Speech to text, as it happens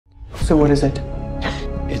So what is it?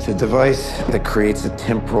 It's a device that creates a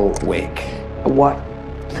temporal wake. A what?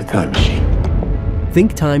 It's a time machine.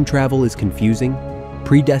 Think time travel is confusing?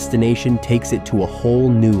 Predestination takes it to a whole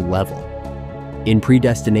new level. In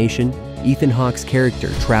Predestination, Ethan Hawke's character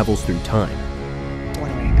travels through time. What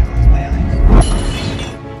do I need to close my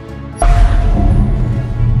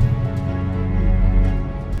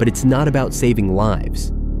eyes? But it's not about saving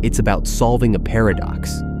lives. It's about solving a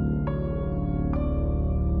paradox.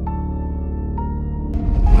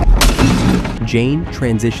 Jane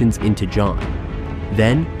transitions into John,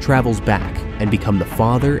 then travels back and become the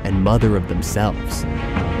father and mother of themselves.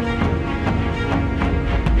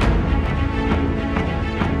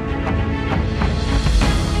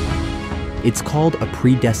 It's called a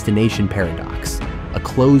predestination paradox, a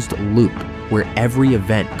closed loop where every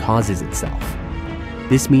event causes itself.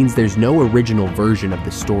 This means there's no original version of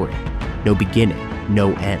the story, no beginning,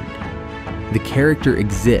 no end. The character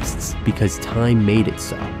exists because time made it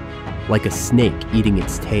so, like a snake eating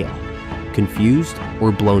its tail, confused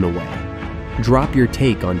or blown away. Drop your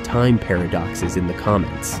take on time paradoxes in the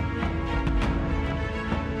comments.